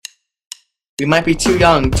We might be too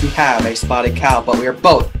young to have a spotted cow, but we are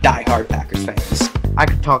both diehard Packers fans. I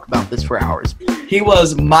could talk about this for hours. He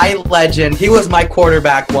was my legend. He was my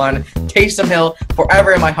quarterback one. Taysom Hill,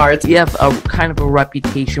 forever in my heart. We have a kind of a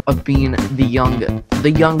reputation of being the young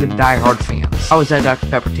diehard fans. How was that, Dr.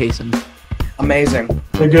 Pepper Taysom? Amazing.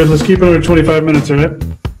 Okay, good. Let's keep it under 25 minutes, all right?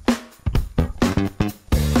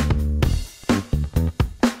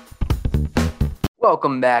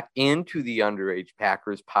 Welcome back into the Underage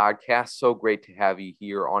Packers podcast. So great to have you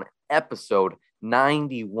here on episode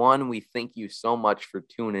 91. We thank you so much for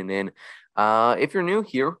tuning in. If you're new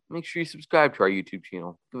here, make sure you subscribe to our YouTube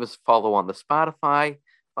channel. Give us a follow on the Spotify.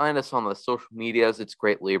 Find us on the social medias. It's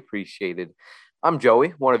greatly appreciated. I'm Joey,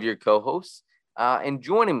 one of your co-hosts. And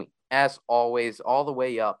joining me, as always, all the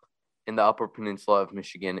way up in the Upper Peninsula of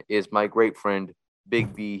Michigan is my great friend,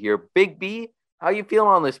 Big B here. Big B, how you feeling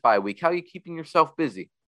on this bye week? How are you keeping yourself busy?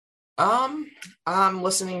 I'm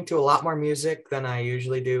listening to a lot more music than I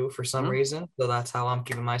usually do for some reason. So that's how I'm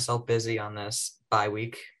keeping myself busy on this bye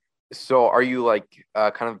week. So are you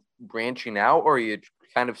kind of branching out, or are you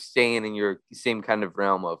kind of staying in your same kind of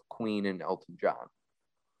realm of Queen and Elton John?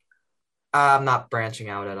 I'm not branching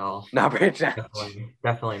out at all. Not branching out.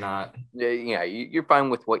 Definitely not. Yeah, you're fine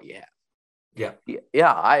with what you have. Yeah.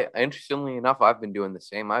 Yeah, interestingly enough, I've been doing the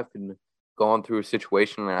same. I've been going through a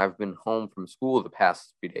situation, and I've been home from school the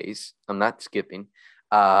past few days. I'm not skipping,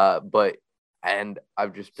 and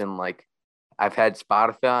I've just been I've had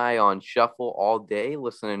Spotify on shuffle all day,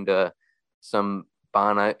 listening to some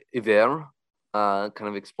Bon Iver, kind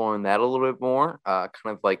of exploring that a little bit more, kind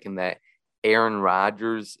of like in that Aaron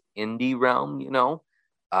Rodgers indie realm, you know.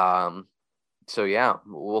 So yeah,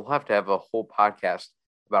 we'll have to have a whole podcast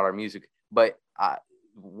about our music, but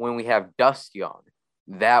when we have Dusty on,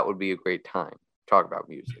 that would be a great time to talk about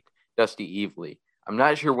music. Dusty Evely. I'm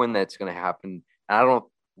not sure when that's going to happen. And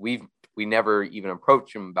we never even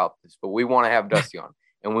approached him about this, but we want to have Dusty on,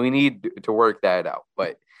 and we need to work that out.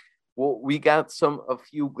 But we got a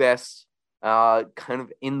few guests kind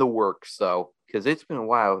of in the works, though, because it's been a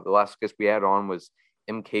while. The last guest we had on was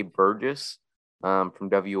MK Burgess from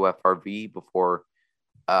WFRV before.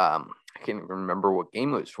 I can't even remember what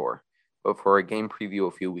game it was for, but for a game preview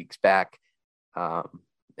a few weeks back.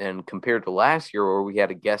 And compared to last year, where we had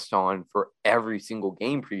a guest on for every single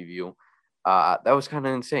game preview, that was kind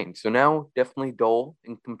of insane. So now definitely dull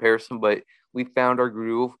in comparison, but we found our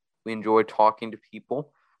groove. We enjoy talking to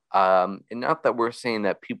people. And not that we're saying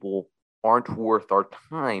that people aren't worth our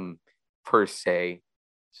time per se.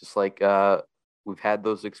 It's just we've had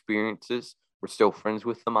those experiences. We're still friends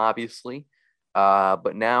with them, obviously.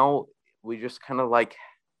 But now we just kind of I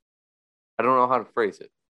don't know how to phrase it.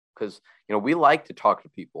 Because, we like to talk to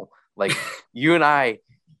people. Like you and I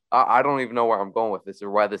don't even know where I'm going with this or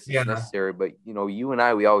why this is necessary. But, you and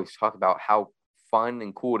I, we always talk about how fun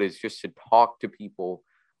and cool it is just to talk to people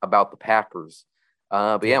about the Packers.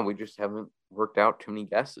 But yeah, we just haven't worked out too many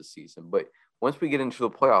guests this season. But once we get into the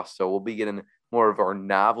playoffs, so we'll be getting more of our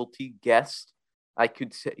novelty guest, I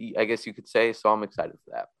guess you could say. So I'm excited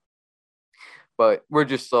for that. But we're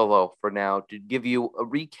just solo for now to give you a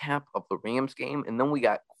recap of the Rams game. And then we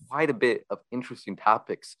got quite a bit of interesting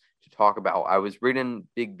topics to talk about. I was reading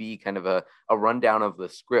Big B kind of a rundown of the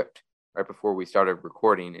script right before we started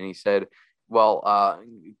recording. And he said, well,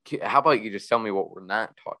 how about you just tell me what we're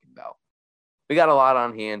not talking about? We got a lot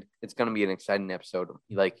on hand. It's going to be an exciting episode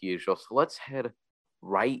like usual. So let's head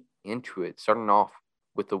right into it, starting off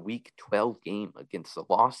with the Week 12 game against the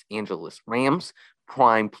Los Angeles Rams,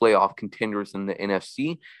 prime playoff contenders in the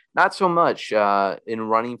NFC. Not so much in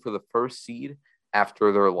running for the first seed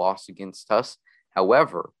after their loss against us.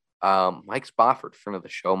 However, Mike Spofford, friend of the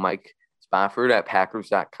show, Mike Spofford at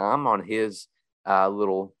Packers.com, on his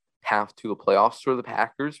little path to the playoffs for the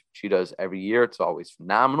Packers, which he does every year. It's always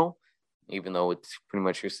phenomenal. Even though it's pretty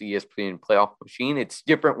much your ESPN playoff machine, it's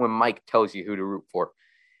different when Mike tells you who to root for.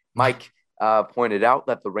 Mike pointed out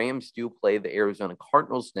that the Rams do play the Arizona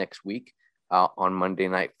Cardinals next week on Monday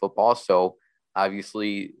Night Football. So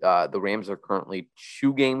obviously the Rams are currently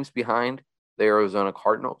 2 games behind the Arizona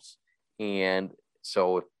Cardinals. And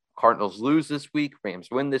so if Cardinals lose this week, Rams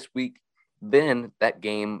win this week, then that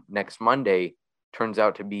game next Monday turns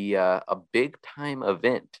out to be a big time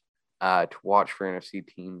event to watch for NFC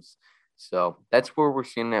teams. So that's where we're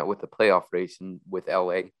seeing that with the playoff race and with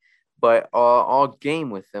LA. But all game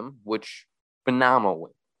with them, which phenomenal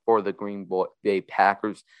win for the Green Bay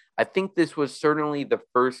Packers. I think this was certainly the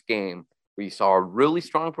first game where you saw a really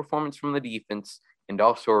strong performance from the defense and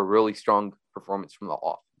also a really strong performance from the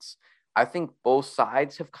offense. I think both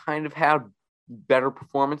sides have kind of had better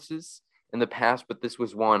performances in the past, but this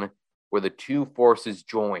was one where the two forces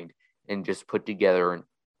joined and just put together an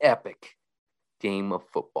epic game of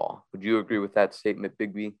football. Would you agree with that statement,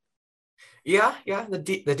 Big B? Yeah.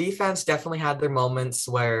 The defense definitely had their moments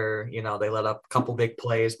where, they let up a couple big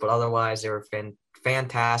plays, but otherwise they were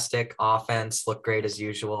fantastic. Offense looked great as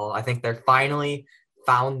usual. I think they're finally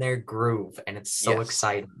found their groove, and it's so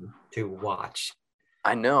exciting to watch.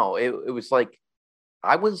 I know. It was like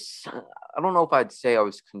I don't know if I'd say I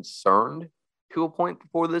was concerned to a point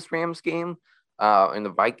before this Rams game and the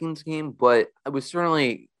Vikings game, but I was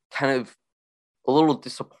certainly kind of a little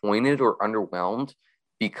disappointed or underwhelmed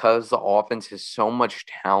because the offense has so much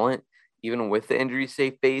talent, even with the injuries they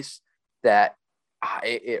face, that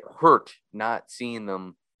it hurt not seeing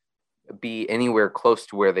them be anywhere close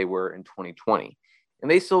to where they were in 2020. And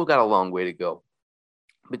they still got a long way to go.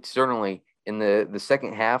 But certainly in the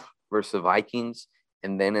second half versus the Vikings,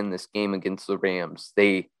 and then in this game against the Rams,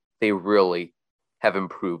 they really have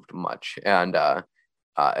improved much. And the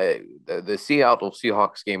Seattle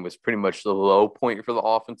Seahawks game was pretty much the low point for the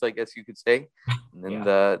offense, I guess you could say. And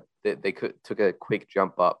then they took a quick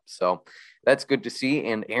jump up. So that's good to see.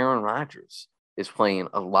 And Aaron Rodgers is playing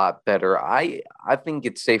a lot better. I think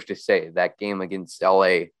it's safe to say that game against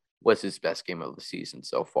LA was his best game of the season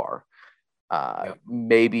so far.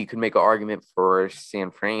 Maybe you could make an argument for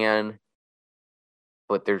San Fran,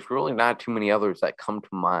 but there's really not too many others that come to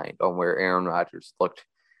mind on where Aaron Rodgers looked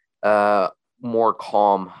more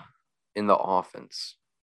calm in the offense.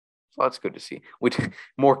 So that's good to see. Which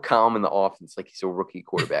more calm in the offense, like he's a rookie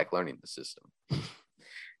quarterback learning the system.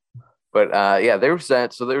 But there's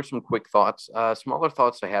that. So there's some quick thoughts. Some other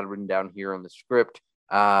thoughts I had written down here in the script.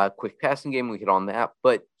 Quick passing game, we hit on that.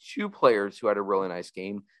 But two players who had a really nice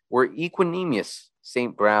game were Equanimeous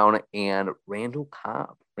St. Brown and Randall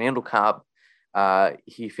Cobb. Randall Cobb,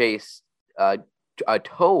 he faced a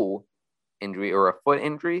toe injury or a foot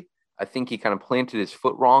injury. I think he kind of planted his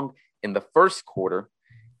foot wrong in the first quarter,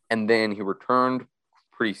 and then he returned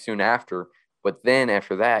pretty soon after. But then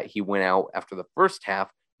after that, he went out after the first half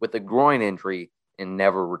with a groin injury and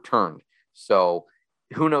never returned. So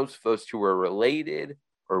who knows if those two are related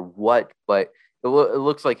or what, but it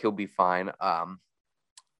looks like he'll be fine.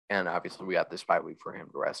 And obviously we got this bye week for him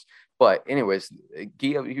to rest. But anyways,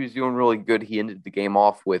 he was doing really good. He ended the game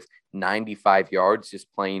off with 95 yards,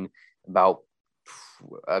 just playing about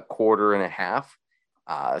a quarter and a half.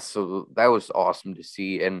 So that was awesome to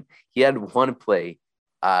see. And he had one play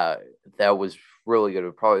that was really good.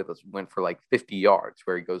 It probably went for like 50 yards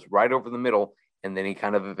where he goes right over the middle and then he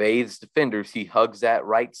kind of evades defenders. He hugs that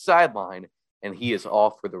right sideline and he is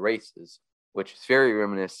off for the races, which is very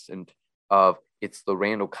reminiscent of it's the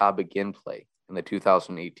Randall Cobb again play in the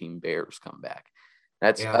 2018 Bears comeback.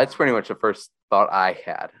 That's pretty much the first thought I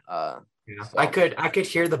had. So. I could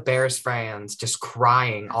hear the Bears fans just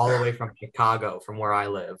crying all the way from Chicago, from where I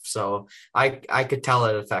live. So I could tell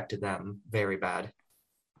it affected them very bad.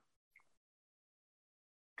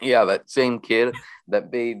 Yeah, that same kid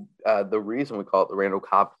that made the reason we call it the Randall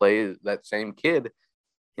Cobb play. That same kid,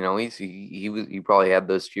 he probably had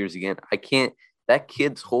those cheers again. That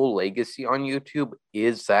kid's whole legacy on YouTube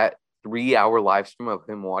is that 3-hour live stream of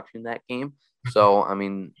him watching that game. So I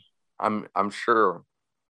mean, I'm sure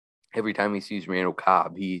every time he sees Randall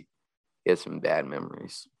Cobb, he has some bad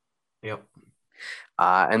memories. Yep.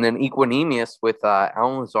 And then Equanimeous with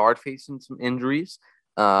Allen Lazard facing some injuries.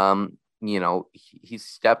 He's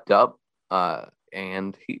stepped up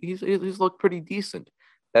and he's looked pretty decent.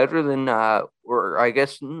 Better than, or I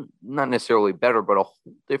guess not necessarily better, but a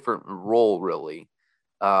whole different role really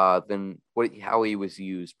than how he was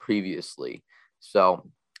used previously. So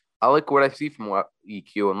I like what I see from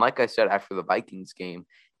EQ. And like I said, after the Vikings game,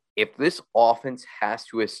 if this offense has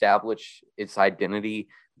to establish its identity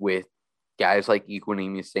with guys like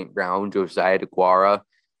Equanimeous St. Brown, Josiah DeGuara,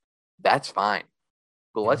 that's fine.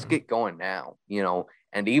 But let's get going now,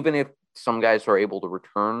 and even if some guys are able to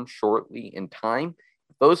return shortly in time,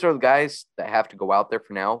 those are the guys that have to go out there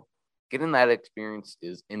for now. Getting that experience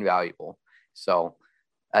is invaluable. So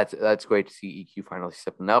that's great to see EQ finally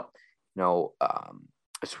stepping up.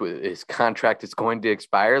 His contract is going to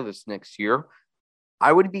expire this next year.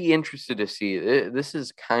 I would be interested to see. This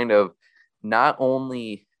is kind of not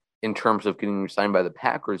only in terms of getting signed by the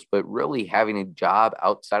Packers, but really having a job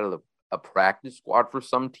outside of a practice squad for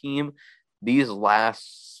some team. These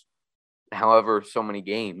last, however, so many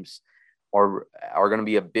games are going to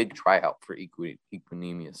be a big tryout for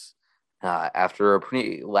Equanimeous after a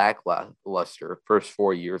pretty lackluster first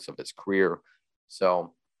 4 years of his career.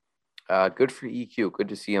 So good for EQ. Good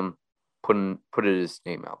to see him put his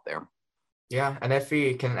name out there. Yeah, and if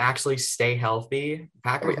he can actually stay healthy,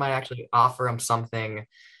 Packers might actually offer him something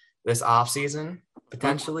this offseason.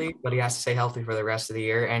 potentially, but he has to stay healthy for the rest of the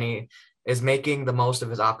year. And he is making the most of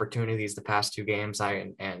his opportunities the past 2 games.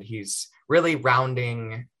 And he's really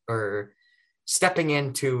rounding or stepping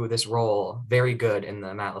into this role very good in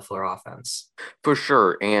the Matt LaFleur offense. For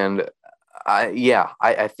sure. And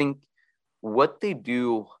I think what they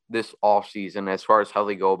do this offseason, as far as how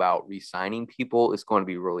they go about re-signing people, is going to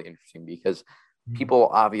be really interesting because people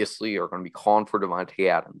obviously are going to be calling for Davante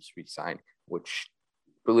Adams to resign, which,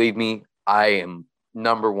 believe me, I am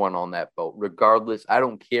number one on that boat. Regardless, I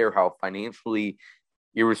don't care how financially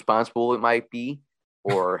irresponsible it might be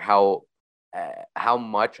or how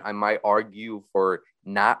much I might argue for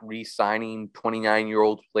not re-signing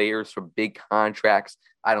 29-year-old players for big contracts.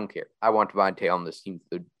 I don't care. I want Davante on this team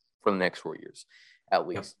for the next 4 years, at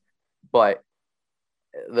least. Yep. But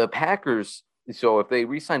the Packers, so if they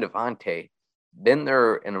re-sign Davante, then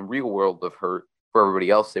they're in a real world of hurt for everybody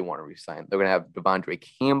else they want to re-sign. They're going to have Devondre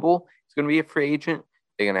Campbell. He's going to be a free agent.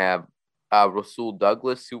 They're going to have Rasul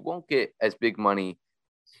Douglas, who won't get as big money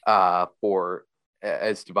as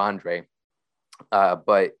Devondre,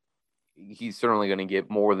 but he's certainly going to get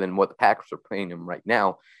more than what the Packers are paying him right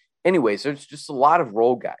now. Anyways, there's just a lot of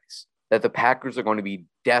role guys that the Packers are going to be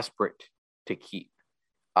desperate to keep.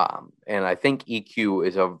 And I think EQ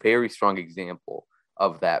is a very strong example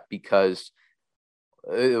of that because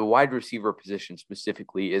the wide receiver position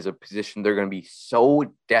specifically is a position they're going to be so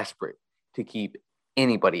desperate to keep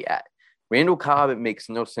anybody at. Randall Cobb, it makes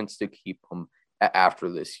no sense to keep him after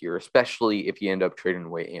this year, especially if you end up trading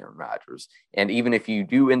away Aaron Rodgers. And even if you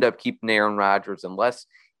do end up keeping Aaron Rodgers, unless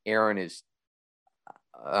Aaron is,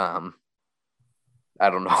 I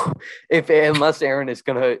don't know, unless Aaron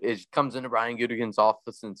comes into Brian Gutekunst's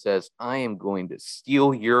office and says, I am going to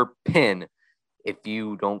steal your pin if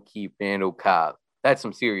you don't keep Randall Cobb. That's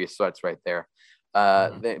some serious threats right there.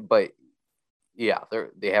 But yeah,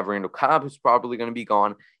 they have Randall Cobb, who's probably going to be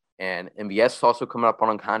gone. And MVS is also coming up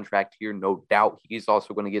on a contract here. No doubt he's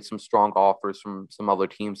also going to get some strong offers from some other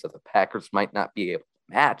teams that the Packers might not be able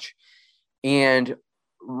to match. And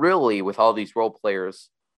really, with all these role players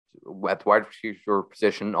at the wide receiver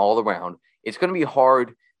position all around, it's going to be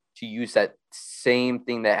hard to use that same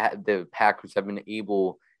thing that the Packers have been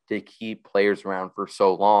able to keep players around for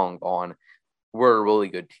so long on. We're a really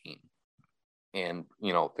good team. And,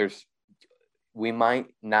 we might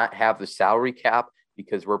not have the salary cap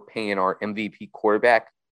because we're paying our MVP quarterback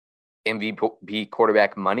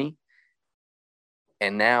money.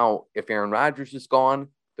 And now if Aaron Rodgers is gone,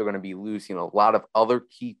 they're going to be losing a lot of other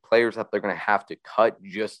key players that they're going to have to cut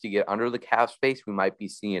just to get under the cap space. We might be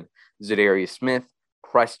seeing Zadarius Smith,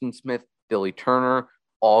 Preston Smith, Billy Turner,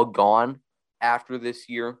 all gone after this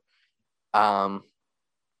year.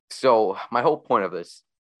 So my whole point of this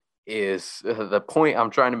is the point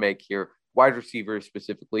I'm trying to make here. Wide receivers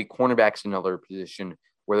specifically, cornerbacks another position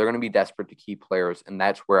where they're going to be desperate to keep players, and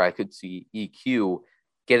that's where I could see EQ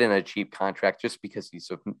getting a cheap contract just because he's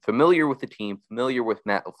so familiar with the team, familiar with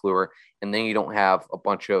Matt LaFleur, and then you don't have a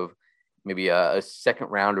bunch of maybe a second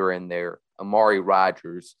rounder in there, Amari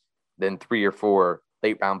Rodgers, then 3 or 4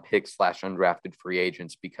 late round picks / undrafted free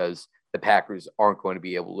agents because the Packers aren't going to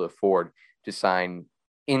be able to afford to sign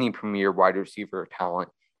any premier wide receiver talent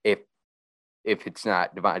if it's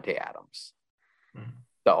not Davante Adams.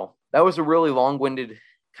 So that was a really long-winded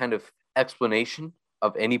kind of explanation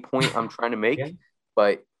of any point I'm trying to make,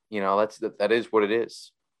 but that is what it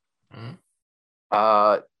is.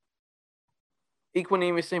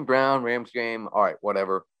 Equanimeous St. Brown, Rams game. All right,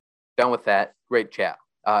 whatever. Done with that. Great chat.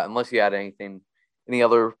 Unless you had any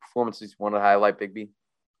other performances you want to highlight, Big B?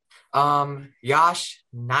 Josh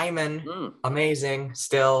Nijman, amazing,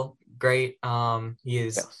 still great. He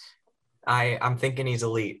is. Yes. I'm thinking he's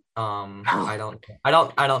elite. I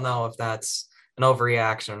don't know if that's an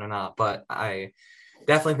overreaction or not, but I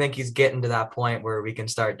definitely think he's getting to that point where we can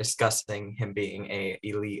start discussing him being a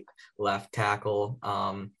elite left tackle.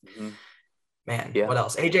 What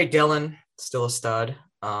else? AJ Dillon, still a stud.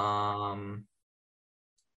 I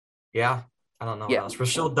don't know what else.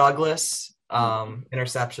 Rasul Douglas,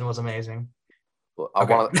 interception was amazing. We'll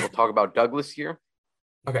talk about Douglas here.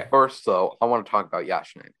 Okay. First, though, I want to talk about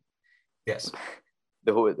Josh Nijman. Yes.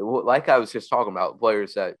 Like I was just talking about,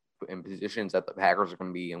 players that in positions that the Packers are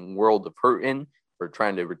going to be in world of hurt in for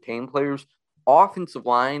trying to retain players. Offensive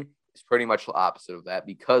line is pretty much the opposite of that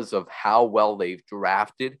because of how well they've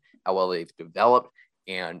drafted, how well they've developed,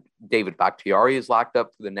 and David Bakhtiari is locked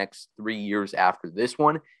up for the next 3 years after this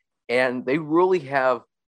one. And they really have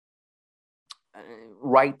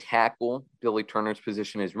right tackle. Billy Turner's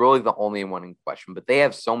position is really the only one in question, but they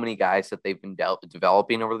have so many guys that they've been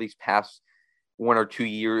developing over these past 1 or 2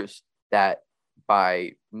 years that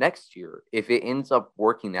by next year, if it ends up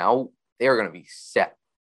working out, they're going to be set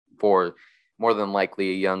for more than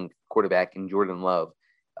likely a young quarterback in Jordan Love.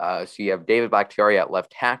 So you have David Bakhtiari at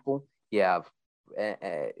left tackle. You have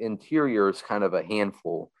interiors kind of a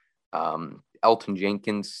handful. Elton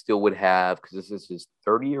Jenkins still would have, because this is his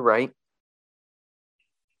third year, right?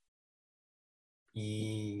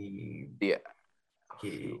 Yeah.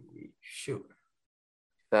 Shoot.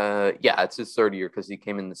 Yeah, it's his third year because he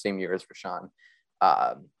came in the same year as Rashawn.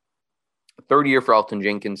 Third year for Elton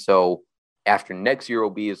Jenkins. So after next year will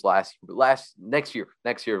be his next year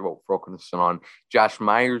we'll focus on. Josh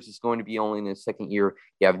Myers is going to be only in his second year.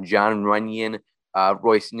 You have John Runyon,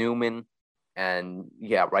 Royce Newman, and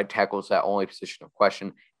right tackle is that only position of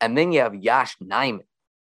question. And then you have Yosh Nijman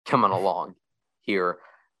coming along here.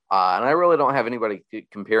 And I really don't have anybody to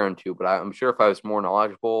compare him to, but I'm sure if I was more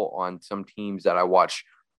knowledgeable on some teams that I watched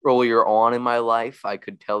earlier on in my life, I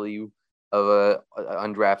could tell you of a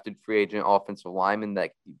undrafted free agent offensive lineman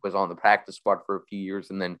that was on the practice squad for a few years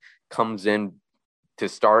and then comes in to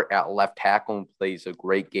start at left tackle and plays a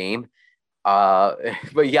great game. But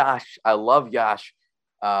Yosh, I love Yosh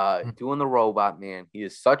doing the robot, man. He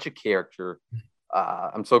is such a character.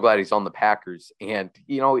 I'm so glad he's on the Packers. And,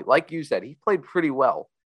 like you said, he played pretty well.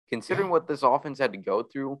 Considering what this offense had to go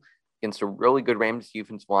through against a really good Rams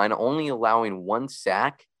defensive line, only allowing one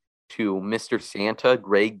sack to Mr. Santa,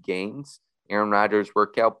 Greg Gaines, Aaron Rodgers'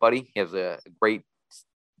 workout buddy. He has a great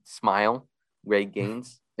smile, Greg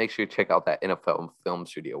Gaines. Make sure you check out that NFL film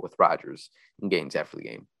studio with Rodgers and Gaines after the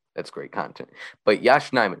game. That's great content. But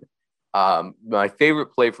Yosh Nijman, my favorite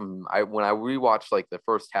play from him, when I rewatched like the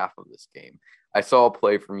first half of this game, I saw a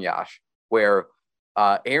play from Yosh where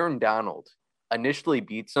Aaron Donald initially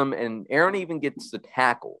beats him, and Aaron even gets the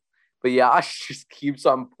tackle, but Yosh just keeps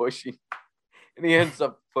on pushing, and he ends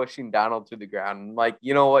up pushing Donald to the ground. And like,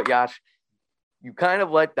 you know what, Yosh, you kind of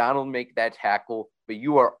let Donald make that tackle, but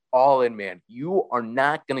you are all in, man. You are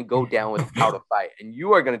not going to go down without a fight, and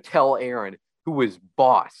you are going to tell Aaron who is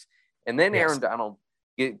boss. And then Aaron Donald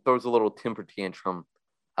throws a little temper tantrum,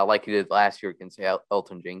 like he did last year against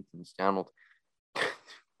Elton Jenkins. Donald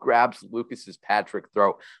grabs Lucas's Patrick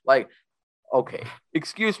throat, like, okay,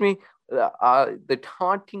 excuse me. The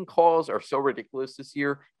taunting calls are so ridiculous this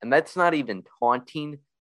year, and that's not even taunting.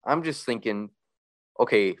 I'm just thinking,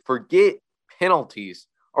 okay, forget penalties.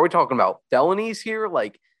 Are we talking about felonies here?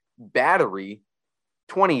 Like battery,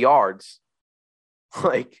 20 yards,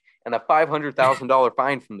 like, and a $500,000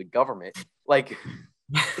 fine from the government. Like,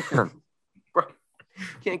 bro,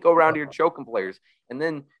 can't go around here choking players. And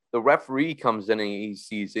then the referee comes in and he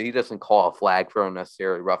sees it. He doesn't call a flag for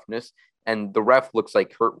unnecessary roughness. And the ref looks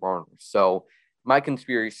like Kurt Warner. So my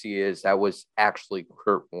conspiracy is that was actually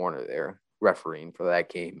Kurt Warner there refereeing for that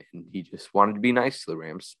game. And he just wanted to be nice to the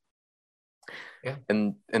Rams. Yeah.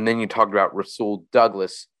 And then you talked about Rasul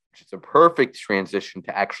Douglas, which is a perfect transition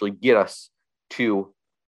to actually get us to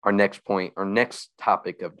our next point, our next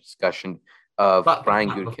topic of discussion of Brian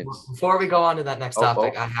Gutekunst. Before we go on to that next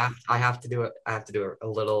topic, I have to do it. I have to do a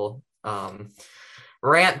little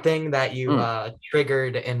rant thing that you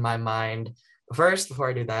triggered in my mind. First, before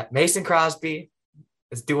I do that, Mason Crosby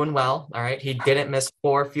is doing well. All right. He didn't miss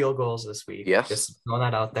 4 field goals this week. Yes. Just throwing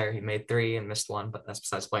that out there. He made 3 and missed 1, but that's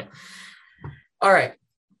besides the point. All right.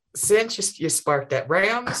 Since you sparked that,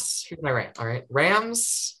 Rams, here's my rant. All right.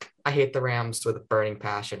 Rams, I hate the Rams with a burning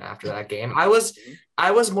passion after that game. I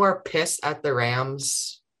was more pissed at the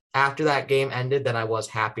Rams after that game ended than I was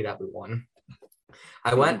happy that we won.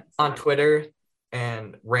 I went on Twitter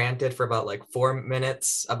and ranted for about like 4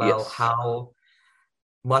 minutes about how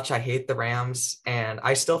much I hate the Rams, and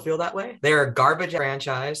I still feel that way. They're a garbage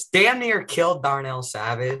franchise. Damn near killed Darnell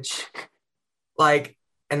Savage. Like,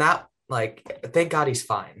 and that, like, thank God he's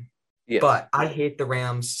fine. Yeah. But I hate the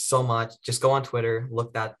Rams so much. Just go on Twitter,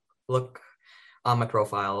 look on my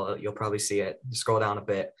profile. You'll probably see it. Scroll down a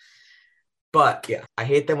bit. But yeah, I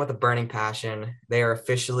hate them with a burning passion. They are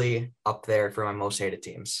officially up there for my most hated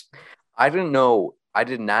teams. I did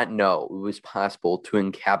not know it was possible to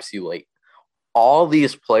encapsulate all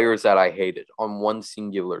these players that I hated on one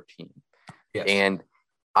singular team. Yes. And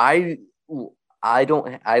I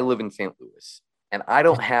live in St. Louis, and I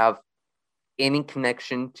don't have any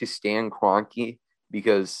connection to Stan Kroenke,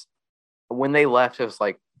 because when they left, I was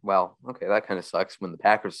like, well, okay, that kind of sucks. When the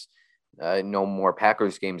Packers, no more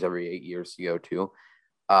Packers games every 8 years to go to.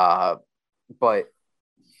 But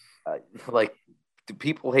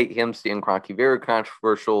people hate him, Stan Kroenke, very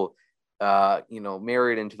controversial,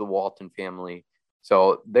 married into the Walton family.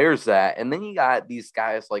 So there's that. And then you got these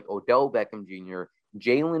guys like Odell Beckham Jr.,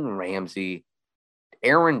 Jalen Ramsey,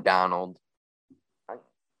 Aaron Donald.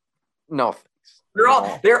 No thanks. They're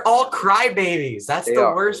all crybabies. That's They the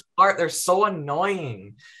are. worst part. They're so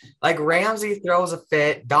annoying. Like Ramsey throws a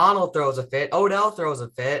fit, Donald throws a fit, Odell throws a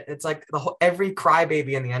fit. It's like every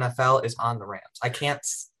crybaby in the NFL is on the Rams. I can't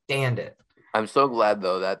stand it. I'm so glad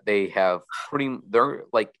though that they have they're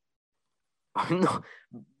like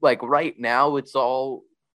like right now it's all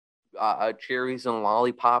cherries and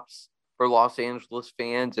lollipops for Los Angeles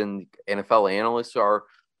fans, and NFL analysts are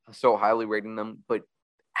so highly rating them. But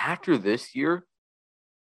after this year,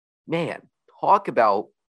 man, talk about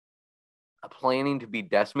planning to be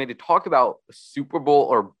decimated. Talk about a Super Bowl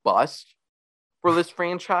or bust for this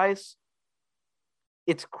franchise.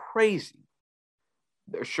 It's crazy.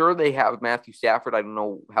 Sure, they have Matthew Stafford. I don't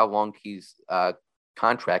know how long he's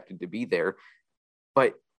contracted to be there,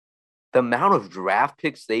 but the amount of draft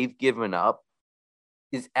picks they've given up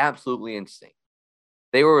is absolutely insane.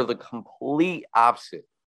 They were the complete opposite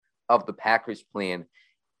of the Packers' plan,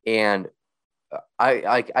 and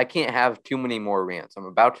I can't have too many more rants. I'm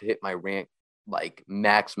about to hit my rant like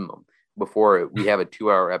maximum before we have a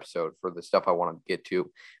 2-hour episode for the stuff I want to get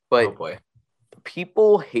to. But oh boy.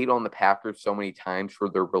 People hate on the Packers so many times for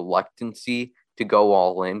their reluctancy to go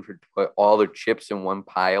all in, to put all their chips in one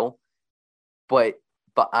pile. But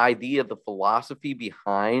the idea, the philosophy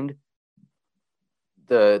behind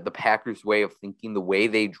the Packers' way of thinking, the way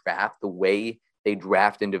they draft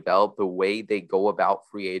and develop, the way they go about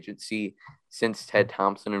free agency since Ted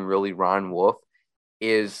Thompson and really Ron Wolf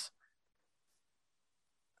is,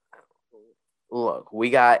 look, we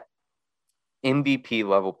got MVP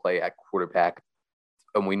level play at quarterback,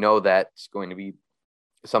 and we know that's going to be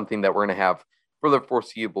something that we're going to have for the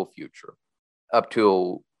foreseeable future up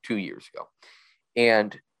till 2 years ago.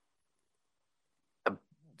 And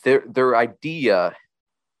their idea,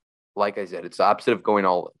 like I said, it's the opposite of going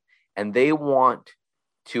all in. And they want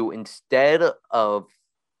to, instead of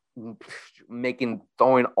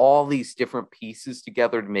throwing all these different pieces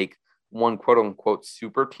together to make one quote unquote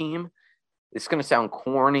super team, it's going to sound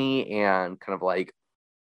corny and kind of like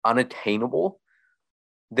unattainable.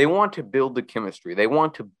 They want to build the chemistry. They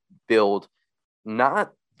want to build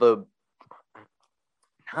not the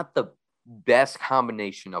best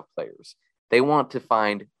combination of players. They want to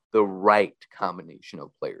find the right combination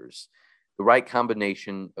of players, the right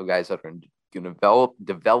combination of guys that are going to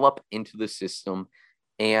develop into the system.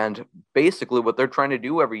 And basically what they're trying to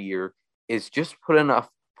do every year is just put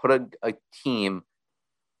a team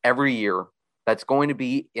every year that's going to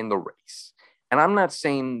be in the race. And I'm not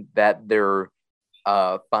saying that they're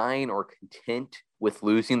fine or content with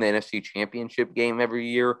losing the NFC Championship game every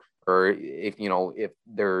year, or if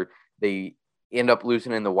they end up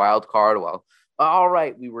losing in the wild card. Well, all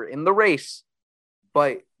right, we were in the race,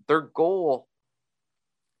 but their goal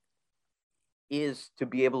is to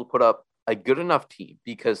be able to put up a good enough team,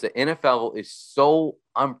 because the NFL is so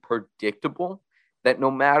unpredictable that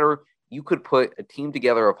no matter, you could put a team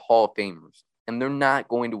together of Hall of Famers and they're not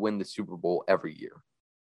going to win the Super Bowl every year.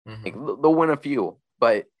 Mm-hmm. Like, they'll win a few,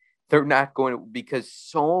 but they're not going to, because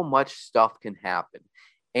so much stuff can happen.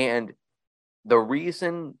 And the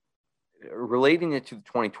reason, relating it to the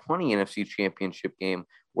 2020 NFC Championship game,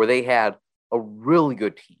 where they had a really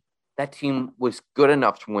good team, that team was good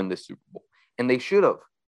enough to win the Super Bowl, and they should have.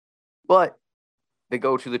 But they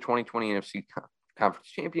go to the 2020 NFC Conference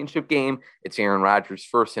Championship game. It's Aaron Rodgers'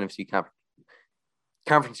 first NFC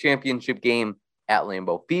Conference Championship game at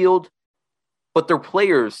Lambeau Field. But their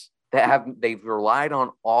players that they've relied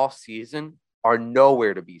on all season are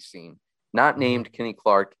nowhere to be seen. Not named Kenny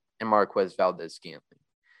Clark and Marquez Valdez-Scantling.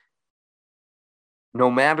 No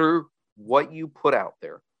matter what you put out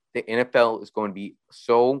there, the NFL is going to be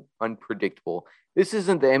so unpredictable. This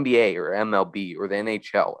isn't the NBA or MLB or the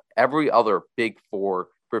NHL, every other Big Four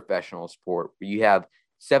professional sport where you have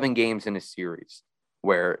 7 games in a series,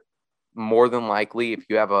 where more than likely, if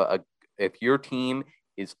you have if your team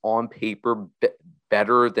is on paper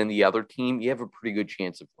better than the other team, you have a pretty good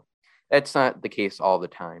chance of winning. That's not the case all the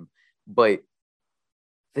time, but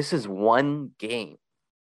this is one game,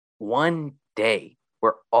 one day,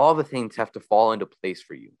 where all the things have to fall into place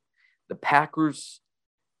for you. The Packers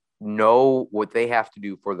know what they have to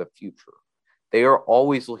do for the future. They are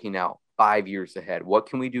always looking out 5 years ahead. What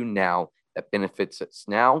can we do now that benefits us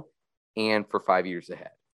now and for 5 years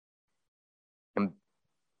ahead? And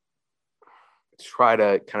try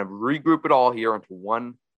to kind of regroup it all here into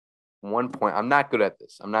one point. I'm not good at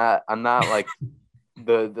this. I'm not like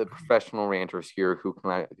the professional ranters here who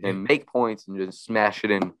can make points and just smash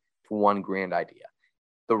it into one grand idea.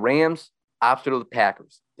 The Rams, opposite of the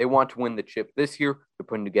Packers, they want to win the chip this year. They're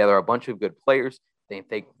putting together a bunch of good players. They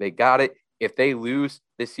think they got it. If they lose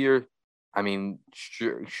this year, I mean,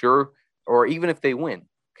 sure, or even if they win,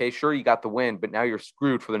 okay, sure, you got the win, but now you're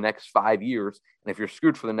screwed for the next 5 years. And if you're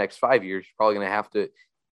screwed for the next 5 years, you're probably going to have to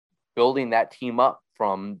building that team up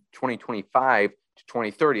from 2025 to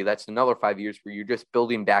 2030. That's another 5 years where you're just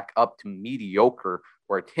building back up to mediocre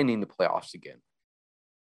or attending the playoffs again.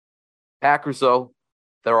 Packers, though,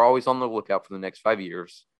 they're always on the lookout for the next 5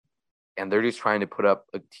 years, and they're just trying to put up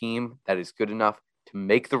a team that is good enough to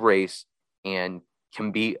make the race and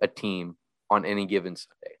can be a team on any given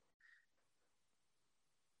Sunday.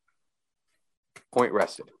 Point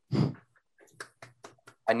rested.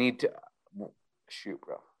 I need to shoot,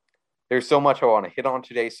 bro. There's so much I want to hit on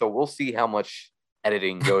today, so we'll see how much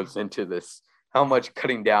editing goes into this, how much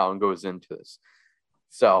cutting down goes into this.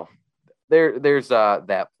 So there's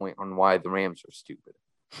that point on why the Rams are stupid.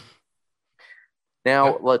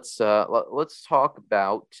 Now let's talk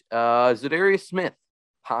about Zadarius Smith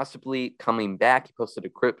possibly coming back. He posted a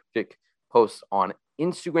cryptic post on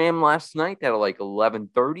Instagram last night at like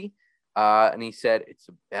 11:30, and he said it's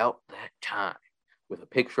about that time, with a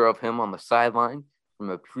picture of him on the sideline from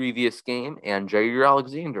a previous game, and Jair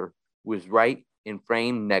Alexander was right in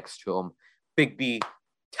frame next to him. Big B,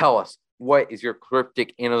 tell us, what is your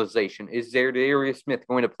cryptic analyzation? Is Zadarius Smith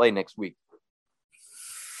going to play next week?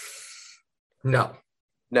 No.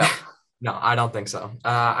 No, I don't think so.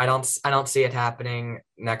 I don't see it happening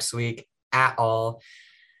next week at all.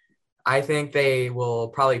 I think they will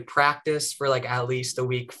probably practice for like at least a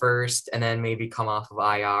week first, and then maybe come off of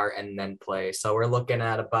IR and then play. So we're looking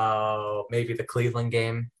at about maybe the Cleveland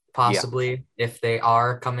game, possibly, if they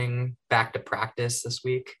are coming back to practice this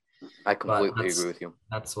week. I completely agree with you.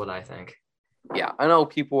 That's what I think. Yeah, I know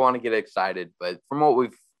people want to get excited, but from what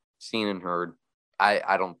we've seen and heard,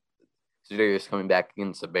 I don't. Zadarius coming back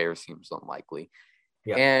against the Bears seems unlikely.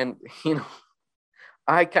 Yeah. And,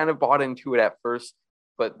 I kind of bought into it at first,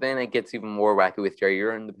 but then it gets even more wacky with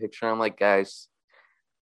Jair in the picture. I'm like, guys,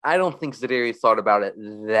 I don't think Zadarius thought about it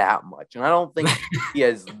that much. And I don't think he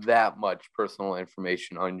has that much personal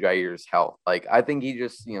information on Jair's health. Like, I think he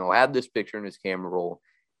just, had this picture in his camera roll,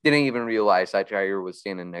 didn't even realize that Jair was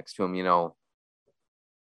standing next to him,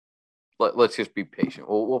 Let's just be patient.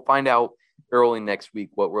 We'll find out early next week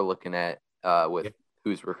what we're looking at with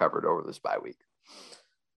who's recovered over this bye week.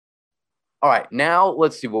 All right, now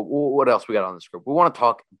let's see what else we got on the script. We want to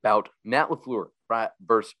talk about Matt LaFleur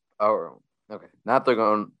versus not they're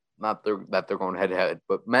going head to head,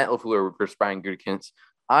 but Matt LaFleur versus Brian Gutekunst.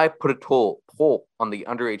 I put a poll on the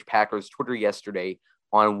Underage Packers Twitter yesterday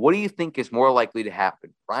on what do you think is more likely to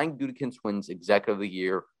happen? Brian Gutekunst wins Executive of the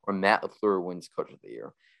Year or Matt LaFleur wins Coach of the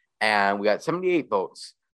Year? And we got 78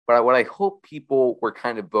 votes. But what I hope people were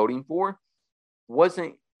kind of voting for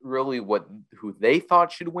wasn't really who they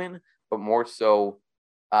thought should win, but more so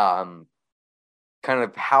kind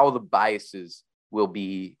of how the biases will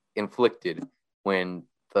be inflicted when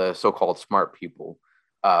the so-called smart people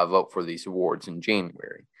vote for these awards in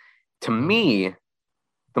January. To me,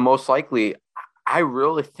 the most likely, I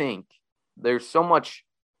really think there's so much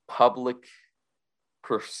public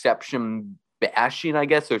perception bashing, I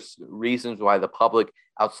guess. There's reasons why the public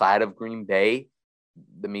outside of Green Bay,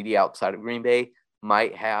 the media outside of Green Bay,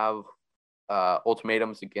 might have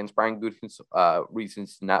ultimatums against Brian Gutekunst,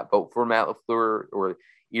 reasons to not vote for Matt LaFleur or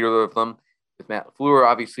either of them. With Matt LaFleur,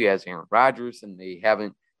 obviously, has Aaron Rodgers, and they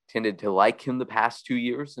haven't tended to like him the past 2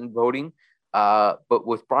 years in voting. But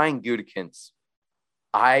with Brian Gutekunst,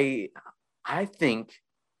 I think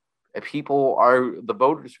the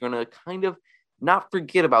voters are going to kind of not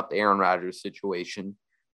forget about the Aaron Rodgers situation,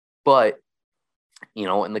 but,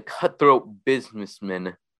 in the cutthroat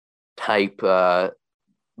businessman type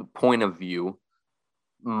point of view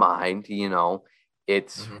mind,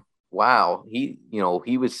 it's wow. He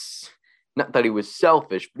was not that he was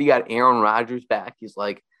selfish, but he got Aaron Rodgers back. He's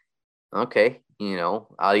like, okay,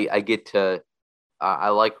 I get to, I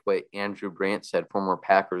like what Andrew Brandt said, former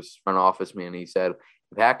Packers front office man. He said,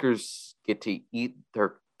 the Packers get to eat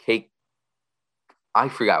their cake. I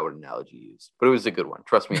forgot what analogy he used, but it was a good one.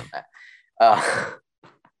 Trust me on that.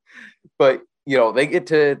 But they get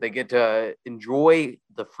to enjoy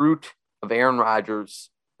the fruit of Aaron Rodgers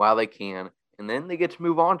while they can, and then they get to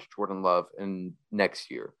move on to Jordan Love in next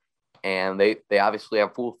year. And they obviously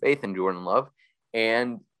have full faith in Jordan Love.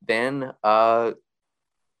 And then the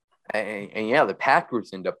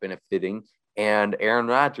Packers end up benefiting, and Aaron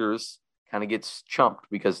Rodgers kind of gets chumped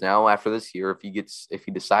because now after this year, if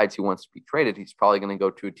he decides he wants to be traded, he's probably going to go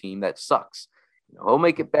to a team that sucks. He'll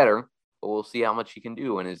make it better, but we'll see how much he can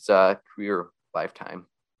do in his career lifetime.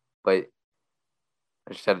 But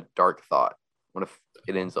I just had a dark thought. What if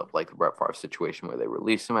it ends up like the Brett Favre situation where they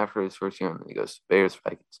release him after his first year and then he goes to Bears,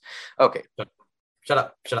 Vikings? Okay. Shut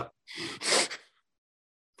up.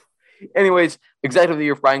 Anyways, executive of the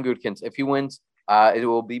year, Brian Gutekunst. If he wins, it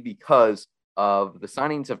will be because of the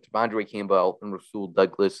signings of Devondre Campbell and Rasul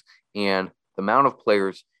Douglas, and the amount of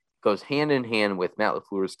players goes hand in hand with Matt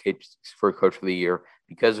LaFleur's case for Coach of the Year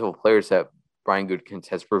because of the players that Brian Gutekunst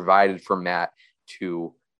has provided for Matt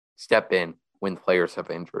to step in when players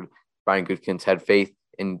have injured. Brian Gutekunst had faith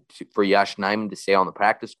for Yosh Nijman to stay on the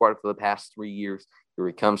practice squad for the past 3 years. Here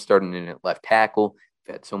he comes starting in at left tackle.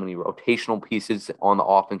 We've had so many rotational pieces on the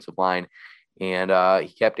offensive line. And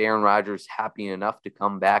he kept Aaron Rodgers happy enough to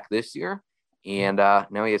come back this year. And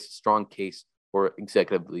now he has a strong case for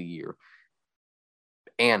executive of the year.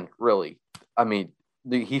 And really, I mean,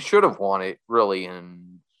 he should have won it really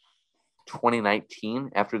in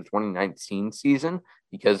 2019 after the 2019 season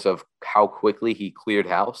because of how quickly he cleared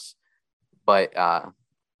house. But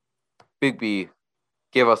Big B,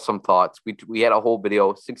 give us some thoughts. We had a whole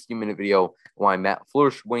video, 60-minute video, why Matt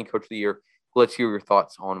LaFleur should win Coach of the Year. Let's hear your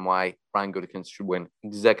thoughts on why Brian Gutekunst should win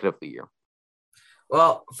Executive of the Year.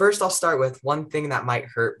 Well, first I'll start with one thing that might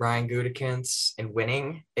hurt Brian Gutekunst in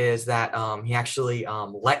winning is that he actually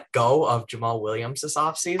let go of Jamal Williams this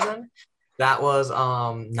offseason. That was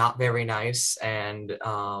not very nice, and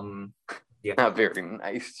yeah, not very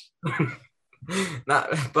nice.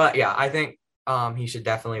 But yeah, I think he should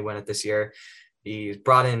definitely win it this year. He's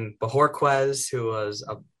brought in Bojorquez, who was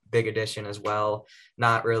a big addition as well.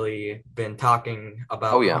 Not really been talking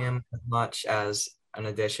about him as much as an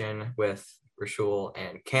addition with Rasul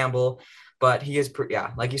and Campbell, but he is,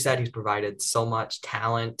 like you said, he's provided so much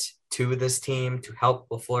talent to this team to help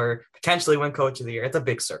LaFleur potentially win Coach of the Year. It's a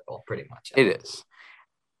big circle, pretty much. It is.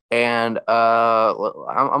 And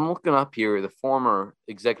I'm looking up here the former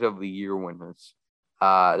Executive of the Year winners.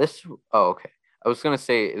 Okay. I was going to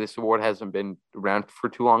say this award hasn't been around for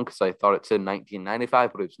too long because I thought it said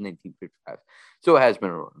 1995, but it was 1955. So it has been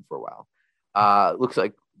around for a while. Looks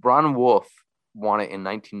like Bron Wolf won it in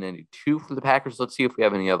 1992 for the Packers. Let's see if we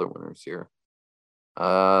have any other winners here.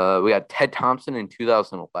 We got Ted Thompson in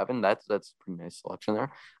 2011. That's a pretty nice selection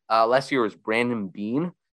there. Last year was Brandon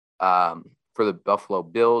Beane for the Buffalo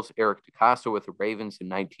Bills. Eric DeCosta with the Ravens in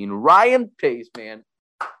 19. Ryan Pace, man.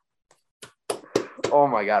 Oh,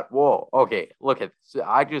 my God. Whoa. Okay, look at this.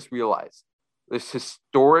 I just realized this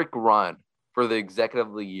historic run for the Executive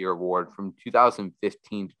of the Year award from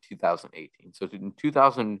 2015 to 2018. So in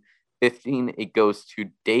 2015, it goes to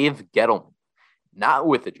Dave Gettleman, not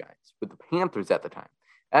with the Giants, with the Panthers at the time.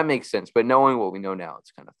 That makes sense. But knowing what we know now,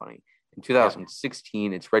 it's kind of funny. In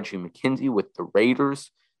 2016, it's Reggie McKenzie with the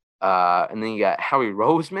Raiders. And then you got Howie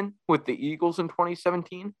Roseman with the Eagles in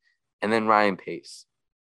 2017. And then Ryan Pace.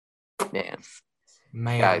 Man.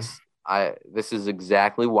 Guys, this is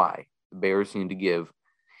exactly why the Bears need to give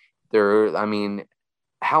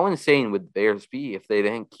how insane would the Bears be if they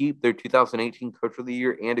didn't keep their 2018 Coach of the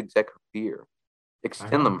Year and Executive of the Year?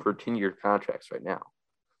 Extend them for 10-year contracts right now.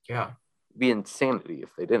 Yeah. It'd be insanity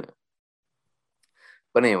if they didn't.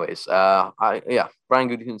 But anyways, Brian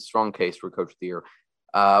Gutekunst's strong case for Coach of the Year.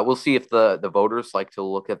 We'll see if the voters like to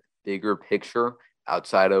look at the bigger picture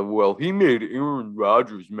outside of, well, he made Aaron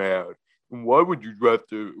Rodgers mad. And why would you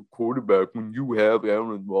draft a quarterback when you have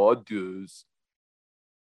Aaron Rodgers?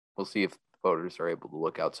 We'll see if the voters are able to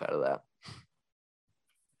look outside of that.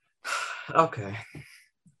 Okay.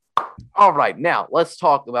 All right, now let's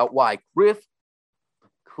talk about why Cliff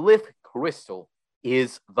Christl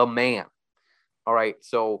is the man. All right,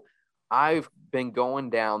 so I've been going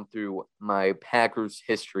down through my Packers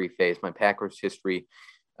history phase, my Packers history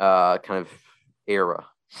kind of era,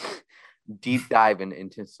 deep diving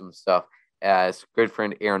into some stuff. As good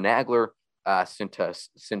friend Aaron Nagler sent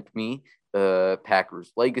me the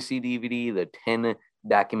Packers Legacy DVD, the 10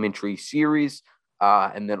 documentary series.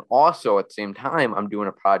 And then also at the same time, I'm doing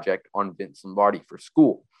a project on Vince Lombardi for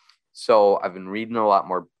school. So I've been reading a lot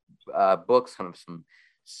more books, kind of some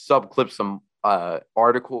subclips, some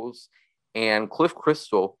articles. And Cliff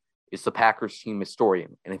Christl is the Packers team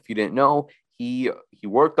historian. And if you didn't know, he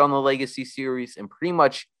worked on the Legacy series and pretty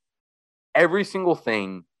much every single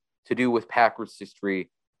thing to do with Packers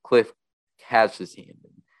history, Cliff has his hand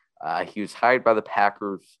in. He was hired by the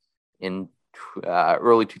Packers in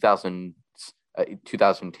early 2010s.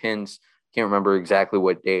 Can't remember exactly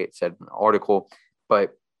what day it said in the article,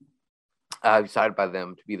 but he was hired by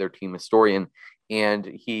them to be their team historian. And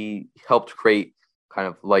he helped create kind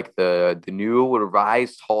of like the new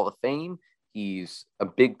revised Hall of Fame. He's a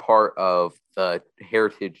big part of the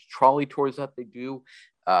Heritage Trolley tours that they do,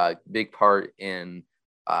 big part in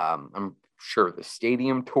I'm sure the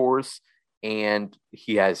stadium tours, and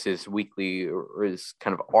he has his weekly or his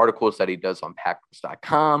kind of articles that he does on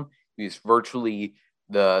Packers.com. He's virtually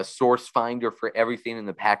the source finder for everything in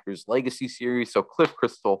the Packers legacy series. So Cliff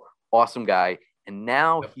Christl, awesome guy. And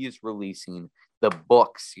now he is releasing the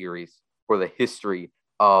book series for the history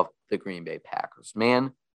of the Green Bay Packers.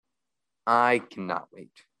 Man, I cannot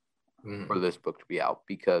wait for this book to be out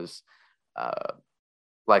because,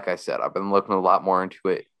 like I said, I've been looking a lot more into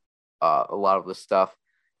it, a lot of the stuff.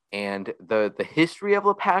 And the history of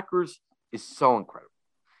the Packers is so incredible.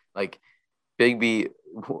 Like, Big B,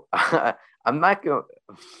 I'm not going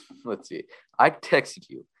to, let's see. I texted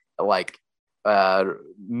you at like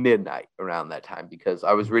midnight around that time because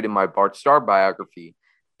I was reading my Bart Starr biography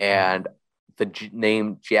and the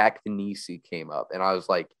name Jack Venisi came up. And I was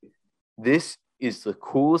like, this is the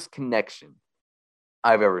coolest connection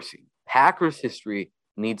I've ever seen. Packers history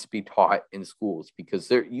needs to be taught in schools because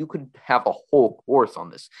there you could have a whole course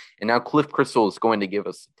on this. And now Cliff Christl is going to give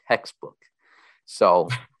us a textbook. So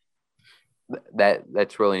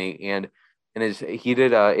that's really neat. And he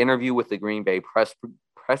did an interview with the Green Bay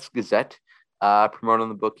Press Gazette promoting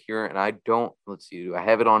the book here. And let's see, do I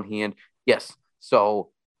have it on hand? Yes.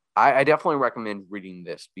 So I definitely recommend reading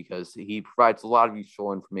this because he provides a lot of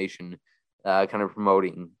useful information, kind of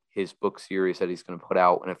promoting his book series that he's going to put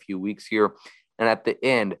out in a few weeks here. And at the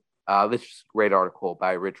end, this is a great article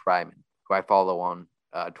by Rich Ryman, who I follow on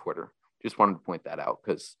Twitter. Just wanted to point that out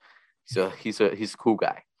because he's a cool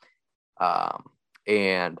guy.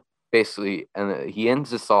 And basically, he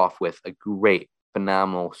ends this off with a great,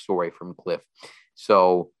 phenomenal story from Cliff.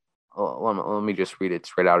 So let me just read it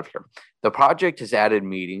straight out of here. The project has added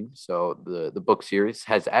meaning. So the book series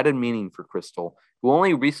has added meaning for Christl, who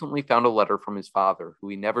only recently found a letter from his father, who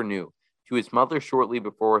he never knew, to his mother shortly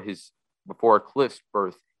before Cliff's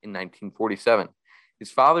birth in 1947.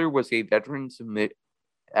 His father was at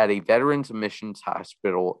a veterans admissions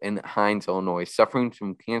hospital in Hines, Illinois, suffering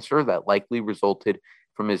from cancer that likely resulted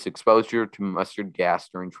from his exposure to mustard gas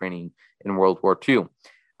during training in World War II.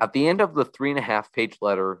 At the end of the 3.5-page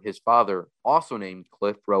letter, his father, also named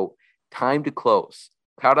Cliff, wrote, "Time to close.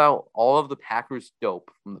 Cut out all of the Packers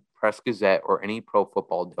dope from the Press Gazette or any pro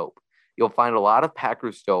football dope. You'll find a lot of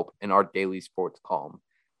Packers dope in our daily sports column."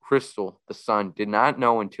 Christl, the son, did not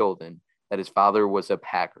know until then that his father was a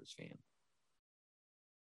Packers fan.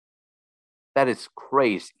 That is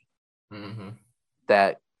crazy.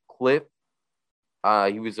 That Cliff,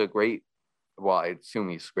 he was a great, well, I assume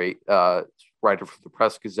he's great, writer for the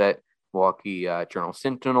Press Gazette, Milwaukee Journal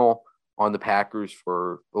Sentinel, on the Packers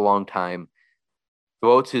for a long time,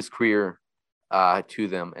 devotes his career to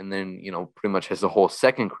them, and then, pretty much has a whole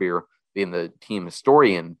second career being the team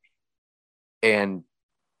historian. And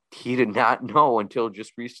he did not know until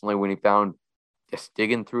just recently when he found, just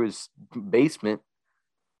digging through his basement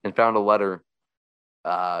and found a letter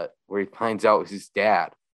where he finds out his dad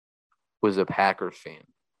was a Packers fan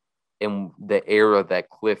in the era that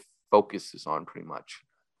Cliff focuses on pretty much.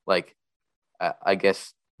 Like, I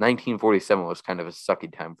guess 1947 was kind of a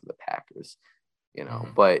sucky time for the Packers,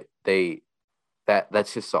 but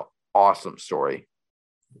that's just an awesome story.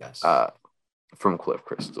 Yes. From Cliff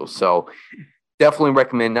Christl. So definitely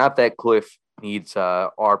recommend. Not that Cliff needs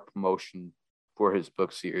our promotion for his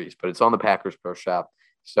book series, but it's on the Packers Pro Shop.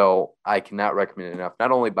 So I cannot recommend it enough.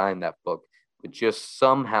 Not only buying that book, but just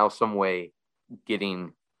somehow, some way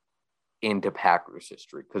getting into Packers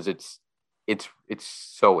history because it's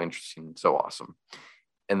so interesting and so awesome.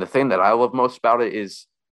 And the thing that I love most about it is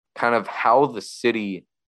kind of how the city,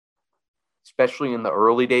 especially in the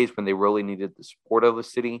early days when they really needed the support of the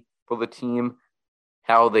city for the team,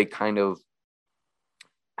 how they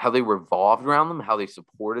revolved around them, how they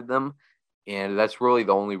supported them. And that's really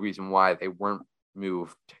the only reason why they weren't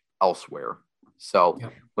moved elsewhere. So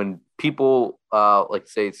when people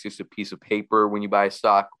say it's just a piece of paper when you buy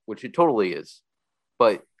stock, which it totally is.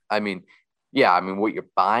 But what you're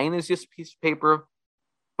buying is just a piece of paper,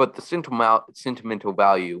 but the sentimental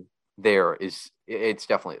value there it's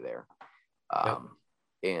definitely there.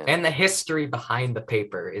 And the history behind the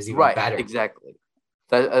paper is even better. Exactly.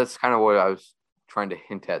 That's kind of what I was trying to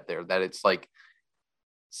hint at there, that it's like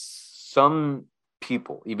some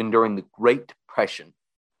people, even during the Great Depression,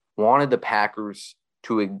 wanted the Packers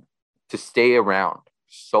to stay around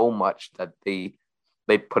so much that they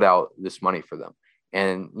put out this money for them.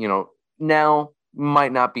 And, now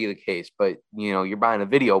might not be the case, but, you're buying a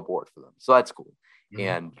video board for them. So that's cool.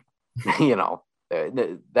 And, that's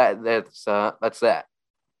that.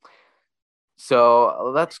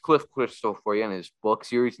 So that's Cliff Christl for you in his book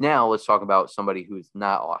series. Now let's talk about somebody who's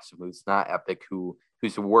not awesome, who's not epic,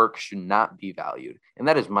 whose work should not be valued. And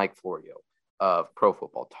that is Mike Florio of Pro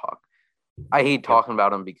Football Talk. I hate talking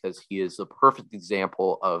about him because he is a perfect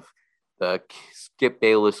example of the Skip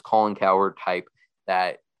Bayless, Colin Cowherd type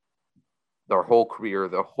that their whole career,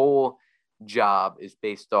 their whole job is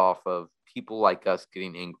based off of people like us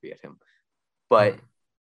getting angry at him. But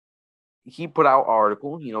he put out an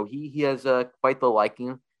article. He has quite the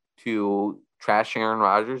liking to trash Aaron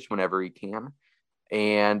Rodgers whenever he can.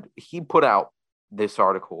 And he put out this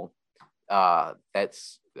article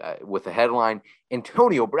that's with a headline,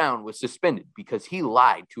 Antonio Brown was suspended because he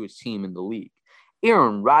lied to his team in the league.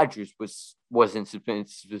 Aaron Rodgers wasn't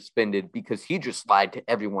suspended because he just lied to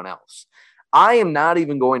everyone else. I am not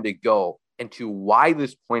even going to go into why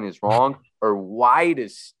this point is wrong or why it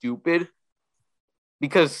is stupid,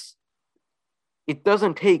 because it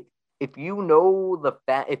doesn't take, if you know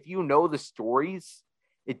the stories,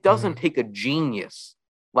 it doesn't take a genius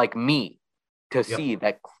like me to see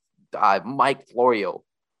that Mike Florio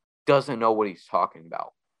doesn't know what he's talking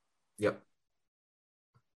about. Yep.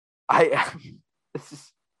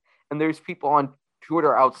 And there's people on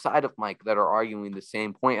Twitter outside of Mike that are arguing the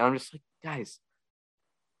same point. And I'm just like, guys,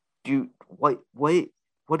 dude, what are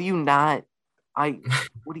you not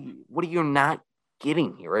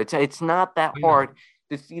getting here? It's not that hard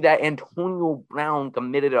to see that Antonio Brown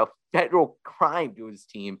committed a federal crime to his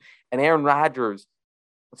team, and Aaron Rodgers,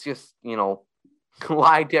 let's just,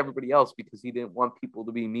 lied to everybody else because he didn't want people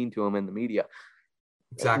to be mean to him in the media.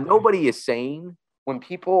 Exactly. Nobody is saying, when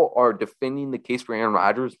people are defending the case for Aaron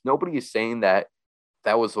Rodgers, nobody is saying that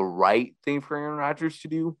was the right thing for Aaron Rodgers to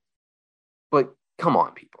do. But come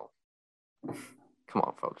on, people. Come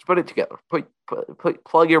on, folks. Put it together.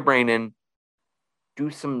 Plug your brain in.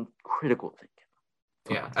 Do some critical thinking.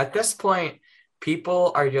 Yeah. At this point,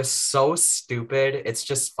 people are just so stupid. It's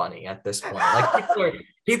just funny at this point. Like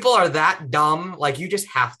people are that dumb. Like you just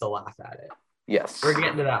have to laugh at it. Yes. We're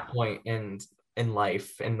getting to that point in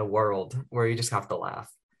life, in the world, where you just have to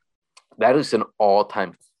laugh. That is an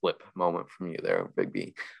all-time flip moment from you there, Big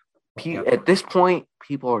B. At this point,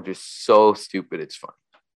 people are just so stupid. It's funny.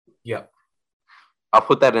 Yep. I'll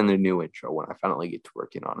put that in the new intro when I finally get to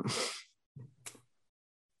working on it.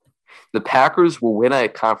 The Packers will win a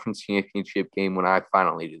conference championship game when I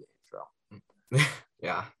finally do the intro.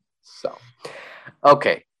 Yeah. So,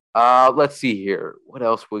 okay. Let's see here. What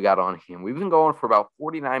else we got on him? We've been going for about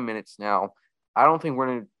 49 minutes now. I don't think we're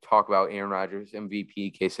going to talk about Aaron Rodgers'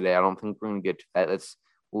 MVP case today. I don't think we're going to get to that. That's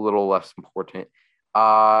a little less important.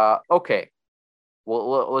 Okay.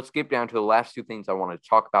 Well, let's get down to the last two things I want to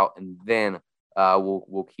talk about, and then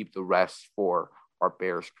we'll keep the rest for our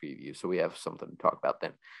Bears preview, so we have something to talk about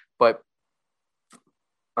then. But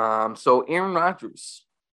so Aaron Rodgers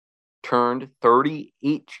turned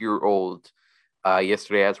 38-year-old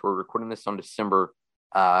yesterday, as we're recording this on December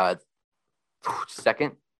 2nd.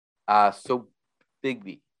 So, Big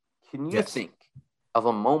B, can you think of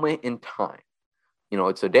a moment in time?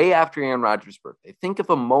 It's a day after Aaron Rodgers' birthday. Think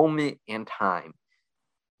of a moment in time.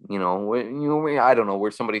 I don't know,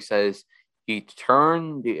 where somebody says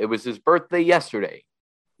it was his birthday yesterday.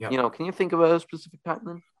 Yep. Can you think of a specific time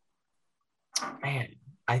then? Man,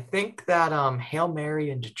 I think that Hail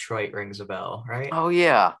Mary in Detroit rings a bell, right? Oh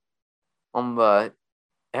yeah, on the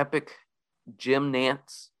epic Jim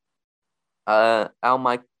Nantz, Al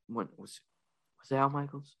Mike. When was it Al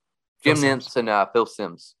Michaels? Jim Nantz and Phil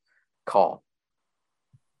Simms call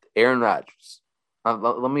Aaron Rodgers.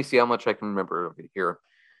 Let me see how much I can remember of it here.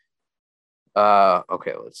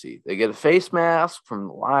 Okay, let's see. They get a face mask from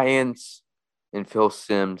the Lions, and Phil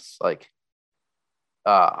Simms okay,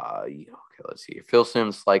 let's see. Phil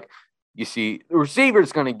Simms you see, the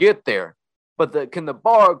receiver's gonna get there, but can the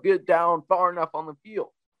ball get down far enough on the field?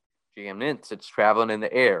 Jim Nantz, it's traveling in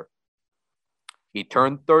the air. He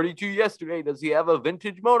turned 32 yesterday. Does he have a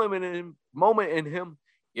vintage moment in him?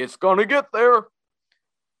 It's gonna get there.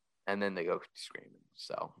 And then they go screaming.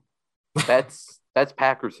 So that's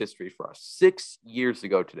Packers history for us. 6 years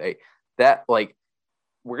ago today. That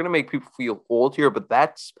we're gonna make people feel old here, but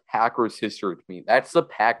that's Packers history to me. That's the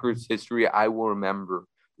Packers history I will remember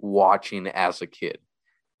watching as a kid.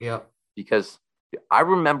 Yeah. Because I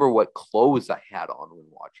remember what clothes I had on when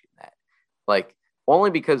watching that.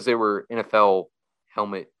 Only because they were NFL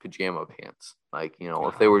helmet pajama pants.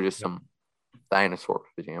 If they were just some dinosaur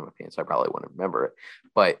pajama pants, I probably wouldn't remember it.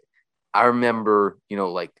 But I remember,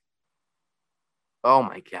 oh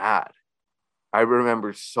my God. I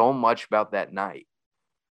remember so much about that night.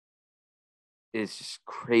 It's just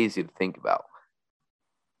crazy to think about.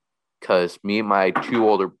 Because me and my two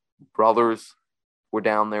older brothers were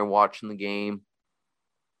down there watching the game.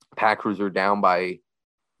 Packers are down by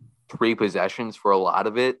 3 possessions for a lot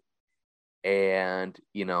of it. And,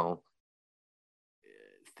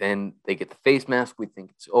 then they get the face mask. We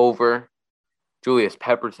think it's over. Julius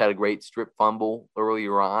Peppers had a great strip fumble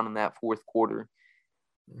earlier on in that fourth quarter.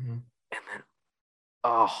 Mm-hmm. And then,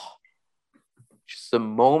 just a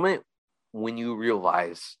moment when you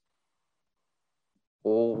realize,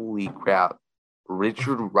 holy crap,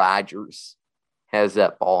 Richard Rodgers has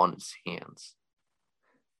that ball in his hands.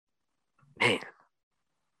 Man.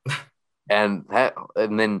 And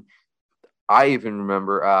then I even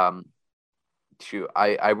remember, I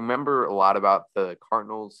remember a lot about the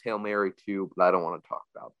Cardinals Hail Mary too, but I don't want to talk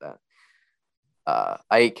about that.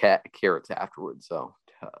 I ate carrots afterwards, so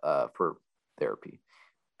for therapy.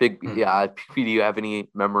 Do you have any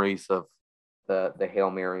memories of the Hail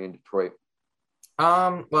Mary in Detroit?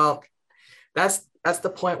 Well, that's the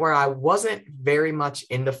point where I wasn't very much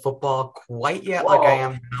into football quite yet, like I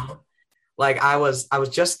am now. Like I was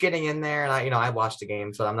just getting in there, and I watched the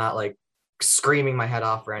game, so I'm not like screaming my head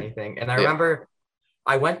off or anything. And I remember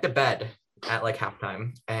I went to bed at like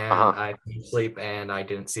halftime, and I didn't sleep, and I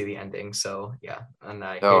didn't see the ending. So yeah, and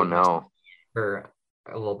I hated myself for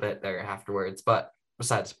a little bit there afterwards. But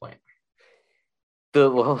besides the point, the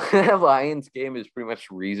Lions game is pretty much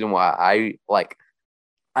the reason why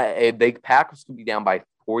the Packers could be down by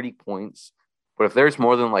 40 points, but if there's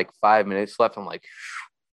more than like 5 minutes left, I'm like,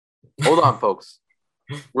 hold on, folks,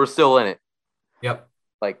 we're still in it. Yep.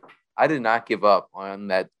 Like I did not give up on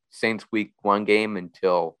that Saints Week 1 game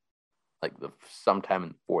until like sometime in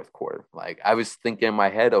the fourth quarter. Like I was thinking in my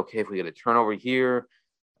head, okay, if we get a turnover here,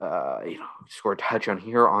 score a touchdown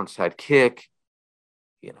here, onside kick,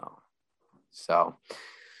 so.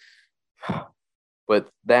 But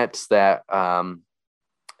that's that.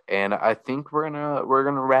 And I think we're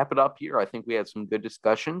gonna wrap it up here. I think we had some good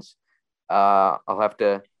discussions. I'll have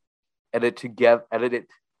to edit it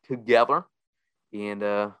together,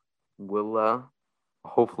 and we'll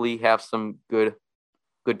hopefully have some good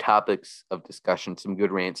topics of discussion, some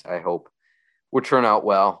good rants. I hope will turn out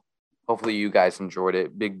well. Hopefully you guys enjoyed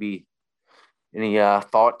it. Big B, any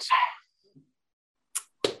thoughts?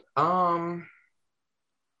 Go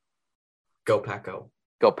Pack Go.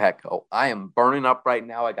 Go Pack Go. I am burning up right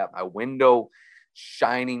now. I got my window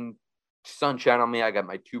shining sunshine on me. I got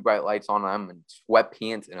my 2 bright lights on. I'm in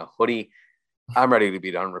sweatpants and a hoodie. I'm ready to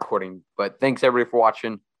be done recording. But thanks everybody for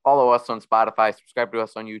watching. Follow us on Spotify. Subscribe to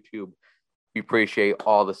us on YouTube. We appreciate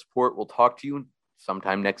all the support. We'll talk to you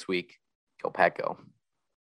sometime next week. Go Pack Go.